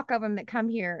a flock of them that come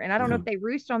here, and I don't know if they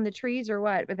roost on the trees or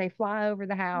what, but they fly over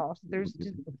the house. There's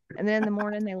just, and then in the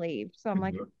morning they leave. So I'm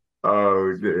like,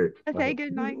 Oh, shit. I say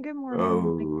good night and good morning.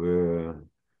 I'm like, Oh,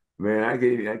 man, I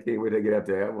can't wait to get out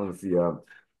there. I want to see.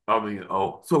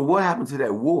 So what happened to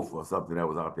that wolf or something that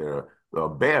was out there? A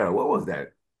bear? What was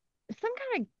that? some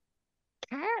kind of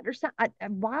cat or something,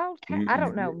 a wild cat. I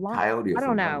don't know. Coyote or I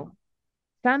don't something? know.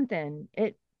 Something.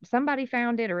 Somebody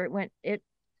found it, or it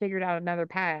figured out another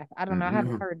path. I don't know. I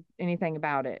haven't heard anything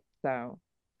about it. So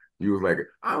You was like,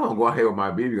 I want to go out here with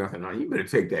my BB gun. I said, no, you better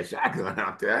take that shotgun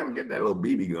out there. I'm get that little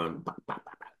BB gun. Pop, pop,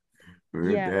 pop, pop.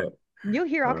 With yeah, that. you'll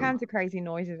hear all Um, kinds of crazy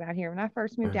noises out here. When I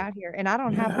first moved out here, and I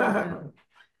don't have one of those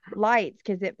lights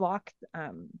because it blocks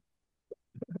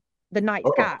the night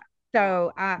oh. sky.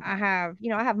 So I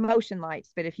have motion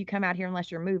lights, but if you come out here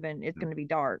unless you're moving, it's going to be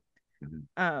dark.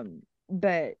 Mhm.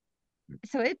 But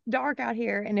so it's dark out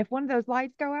here, and if one of those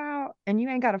lights go out and you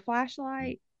ain't got a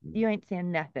flashlight, you ain't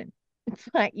seeing nothing. It's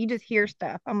like you just hear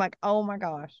stuff. I'm like, oh my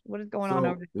gosh, what is going on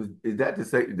over So there? is that the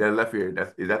same that left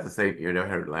ear? Is that the same ear that I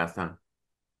heard last time?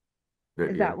 The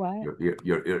Is that ear, what?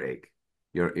 your earache,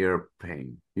 your ear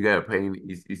pain. You got a pain.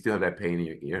 You still have that pain in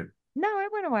your ear. No,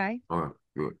 it went away. Oh,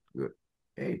 good, good.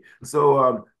 Hey,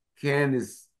 so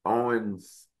Candace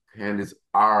Owens, Candace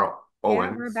R. Yeah,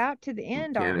 we're Owens, about to the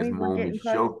end, aren't Candace we? We're Moment getting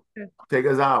close Show. to. Take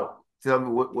us out. Tell me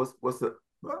what's the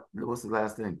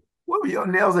last thing? What were your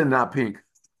nails and not pink?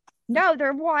 No,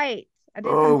 they're white. I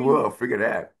did Oh something. well, figure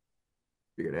that.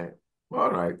 Figure that. All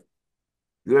right.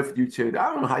 Good for you, Chad. I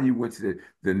don't know how you went to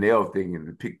the nail thing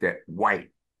and picked that white.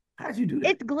 How'd you do that?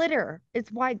 It's glitter.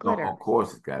 It's white Oh, glitter. of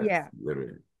course it's got it Yeah.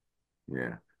 literally.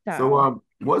 Yeah. So So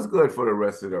what's good for the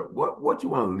rest of the what you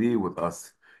want to leave with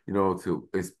us, to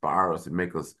inspire us and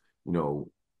make us,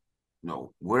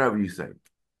 whatever you say.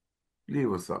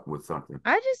 Leave us up with something.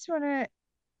 I just want to,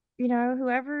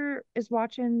 whoever is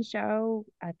watching the show,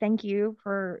 thank you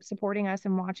for supporting us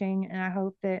and watching. And I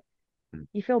hope that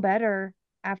you feel better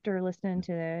after listening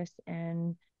to this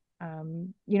and,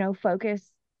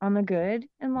 focus on the good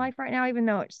in life right now, even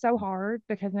though it's so hard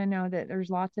because I know that there's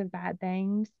lots of bad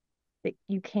things. that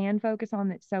you can focus on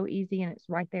that's so easy and it's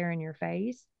right there in your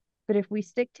face. But if we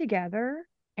stick together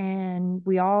and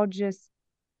we all just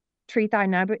treat thy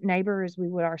neighbor as we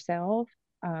would ourselves,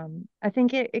 I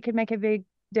think it could make a big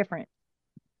difference.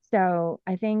 So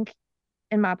I think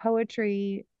in my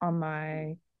poetry, on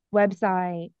my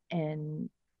website, and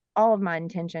all of my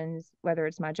intentions, whether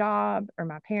it's my job or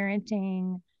my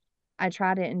parenting, I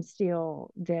try to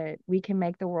instill that we can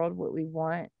make the world what we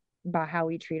want by how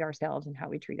we treat ourselves and how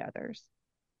we treat others.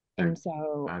 I, And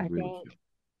so I I agree with think you.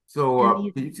 So, in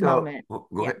these can you tell? moments, Go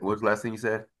yeah, ahead. What's the last thing you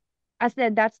said? I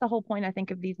said that's the whole point, I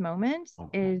think, of these moments Oh,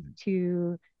 is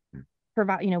to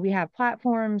provide, we have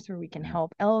platforms where we can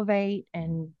help elevate.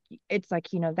 And it's like,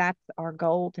 that's our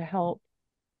goal to help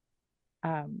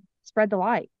spread the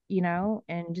light,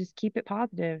 and just keep it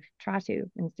positive, try to,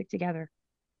 and stick together.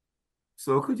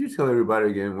 so, could you tell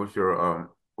everybody again what's your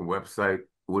website?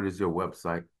 What is your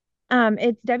website?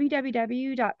 It's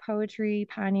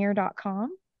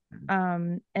www.poetrypioneer.com.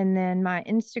 And then my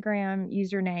Instagram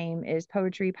username is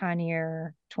Poetry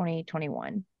Pioneer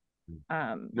 2021.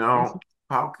 And Now,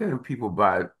 how can people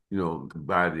buy your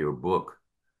book?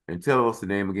 And tell us the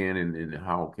name again, and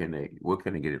how can they? Where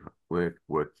can they get it? Where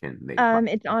can they buy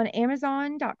it's it? on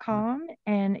Amazon.com,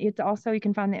 and it's also, you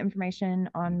can find the information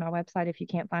on my website if you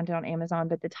can't find it on Amazon.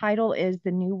 But the title is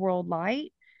The New World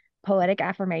Light: Poetic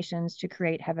Affirmations to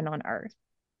Create Heaven on Earth.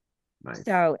 Nice.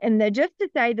 So, and just to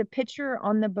say, the picture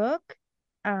on the book,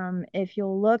 if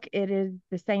you'll look, it is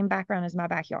the same background as my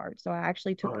backyard. So I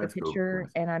actually Oh, took the that's cool. picture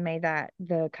Nice. and I made that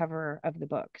the cover of the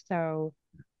book. So,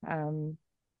 um,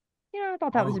 I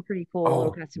thought that was a Oh, pretty cool little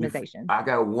oh, customization. I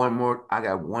got one more. I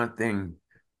got one thing,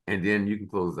 and then you can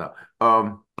close out.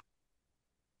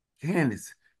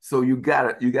 Candace, so you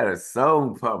got a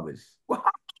song published. Wow,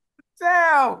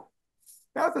 damn.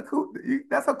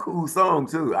 That's a cool song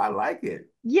too. I like it.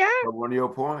 Yeah, From one of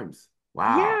your poems. yeah.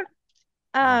 Wow.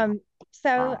 Wow. Um, so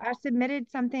Wow. I submitted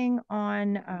something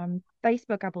on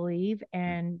Facebook, I believe,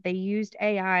 and they used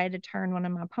AI to turn one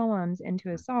of my poems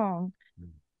into a song,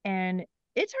 and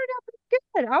it turned out pretty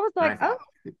good. I was like, Nice. I oh, like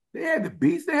it. They had the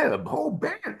beats, they had a whole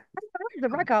band. the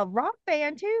like a rock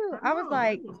band too. I I was know, that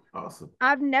like, was awesome.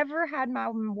 I've never had my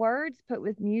words put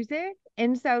with music.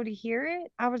 And so to hear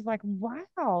it, I was like,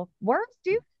 wow, words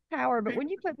do have power, but when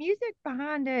you put music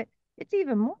behind it, it's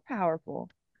even more powerful.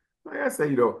 Like I say,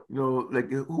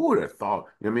 like who would have thought?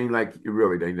 I mean, like you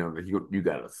really, that you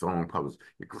got a song published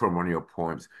from one of your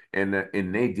poems, and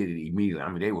they did it immediately. I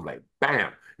mean, they was like,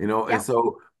 bam, and Yep.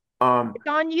 so It's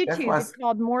on that's YouTube. why, It's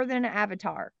called More Than an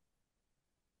Avatar.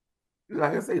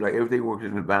 like I say, like everything works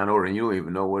in divine order, and you don't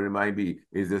even know what it might be.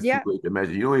 Is this too Yep. great to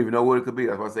measure? You don't even know what it could be.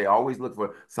 That's why I say always look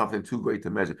for something too great to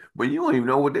measure, but you don't even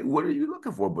know what are you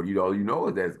looking for. But all you know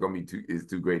is that it's gonna be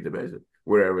too great to measure,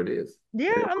 wherever it is, Yeah.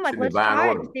 and it I'm works like, in let's divine try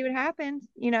it and order. see what happens,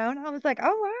 And I was like,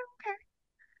 oh, wow. Okay.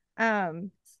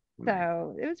 Nice.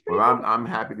 So it was Well, pretty I'm cool. I'm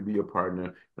happy to be your partner,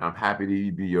 and I'm happy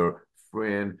to be your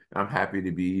friend. I'm happy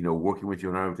to be, working with you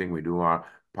on everything we do, our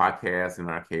podcasts and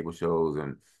our cable shows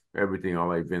and everything, all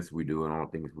the events we do and all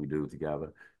the things we do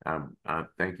together. I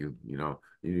thank you.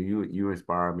 You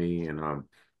inspire me, and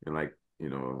like,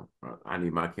 I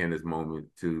need my Candace moment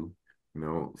too.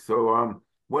 So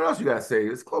what else you gotta say?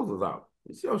 Let's close this out.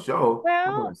 It's your show.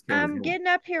 Come on, Well, it's Candace I'm moment. getting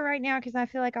up here right now because I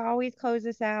feel like I always close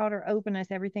this out or open us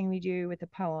everything we do with a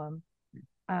poem.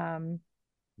 Um,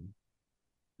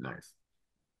 Nice.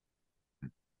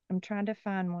 I'm trying to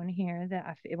find one here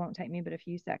that it won't take me but a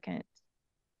few seconds.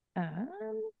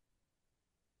 Um,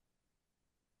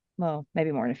 well,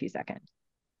 maybe more than a few seconds.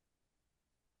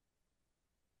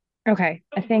 Okay,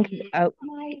 I think. Oh,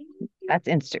 that's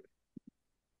instant.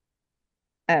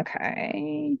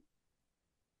 Okay.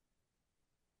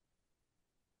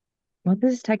 Well,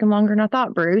 this is taking longer than I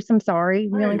thought, Bruce. I'm sorry.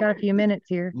 We only Hey, got a few minutes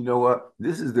here. you know what?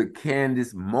 This is the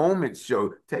Candace Moment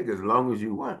Show. Take as long as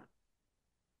you want.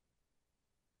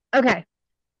 Okay.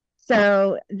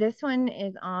 So this one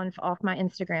is on off my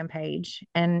Instagram page,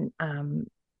 and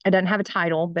it doesn't have a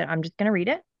title, but I'm just gonna read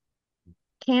it.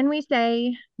 Can anyone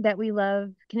say that we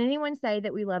love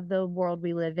the world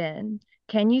we live in?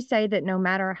 Can you say that no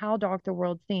matter how dark the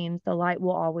world seems, the light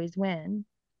will always win?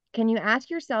 Can you ask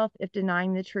yourself if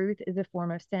denying the truth is a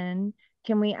form of sin?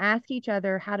 Can we ask each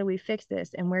other, how do we fix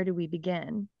this and where do we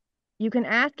begin? You can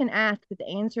ask and ask, but the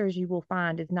answers you will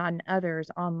find is not in others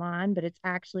online, but it's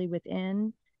actually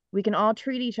within. We can all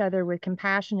treat each other with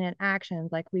compassionate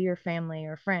actions like we are family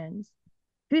or friends.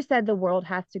 Who said the world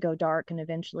has to go dark and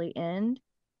eventually end?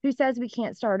 Who says we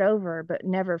can't start over but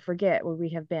never forget where we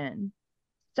have been?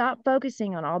 Stop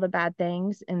focusing on all the bad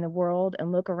things in the world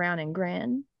and look around and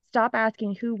grin. Stop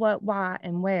asking who, what, why,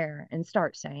 and where and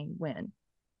start saying when.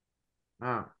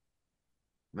 Ah,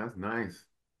 that's nice.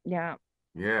 Yeah.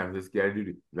 Yeah, just gotta do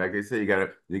the, like I say, you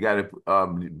gotta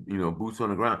boots on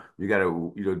the ground. You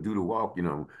gotta do the walk,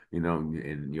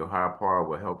 and your higher power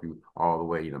will help you all the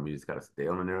way. You just gotta stay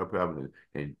on the narrow path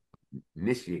and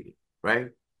initiate it, right?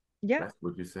 Yeah. That's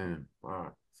what you're saying.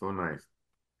 Wow, so nice.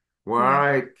 Well, all Yeah.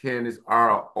 right, Candace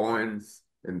R. Owens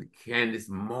and the Candace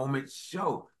Moment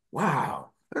Show.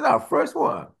 Wow, that's our first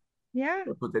one. Yeah.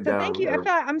 I'll put that So down. thank you. I feel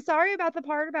like I'm sorry about the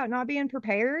part about not being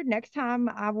prepared. Next time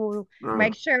I will Uh,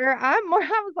 make sure I'm more.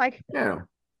 I was like, Yeah,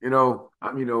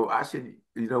 I should,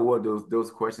 what,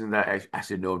 those questions I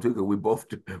should know too, because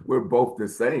we're both the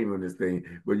same on this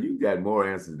thing. But you got more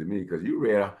answers than me because you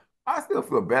read. I still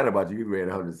feel bad about you. You read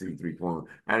 163 poems.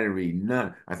 I didn't read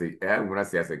none. I said, and when I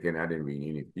said, Ken, I didn't read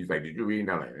any. He's like, did you read?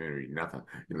 And I'm like, I didn't read nothing.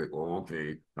 He's like, oh,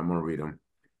 okay, I'm gonna read them,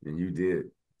 and you did.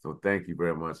 So thank you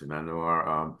very much. And I know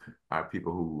our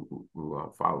people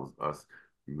who follows us,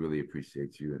 we really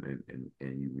appreciate you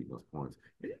and you read those poems.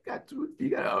 You got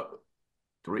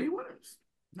three winners.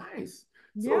 Nice.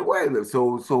 So yeah. wait a minute.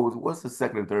 So what's the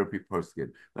second and third person get?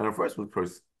 Now the first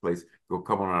place go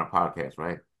come on our podcast,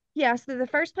 right? Yeah, so the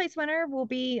first place winner will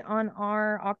be on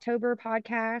our October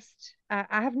podcast.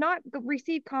 I have not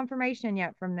received confirmation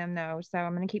yet from them though, so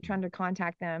I'm going to keep trying to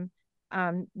contact them.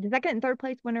 The second and third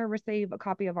place winner receive a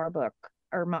copy of our book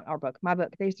or my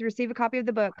book. They receive a copy of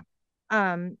the book.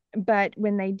 But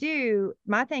when they do,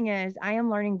 my thing is I am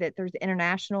learning that there's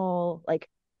international like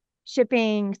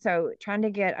shipping. So trying to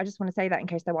get, I just want to say that in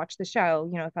case they watch the show,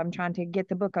 if I'm trying to get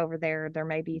the book over there, there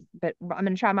may be, but I'm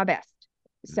going to try my best.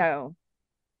 So,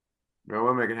 Well,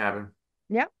 we'll make it happen.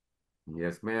 yeah.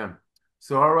 Yes, ma'am.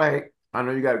 So all right. I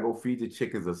know you gotta go feed the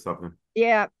chickens or something.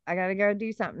 Yeah, I gotta go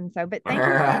do something. So, but thank you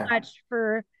so much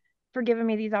for giving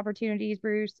me these opportunities,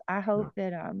 Bruce. I hope No,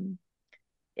 that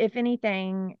if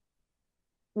anything,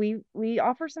 we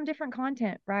offer some different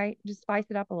content, right? Just spice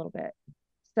it up a little bit.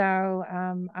 So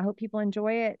I hope people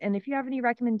enjoy it. And if you have any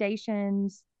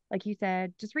recommendations, like you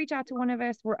said, just reach out to one of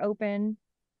us. We're open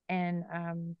and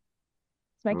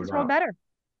let's make no this world doubt. better.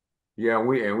 Yeah,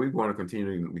 we want to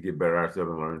continue to get better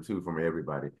ourselves and learn too from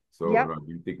everybody. So, Yep.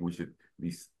 do you think we should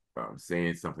be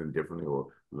saying something differently or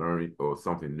learning or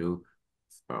something new?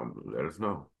 Let us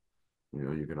know.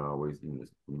 You can always,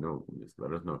 just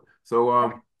let us know. So,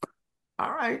 Okay.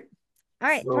 all right. All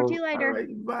right. Talk to you All later.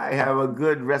 right. Bye. Have a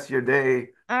good rest of your day.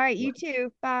 All right. You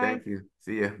too. Bye. Thank you.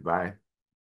 See ya. Bye.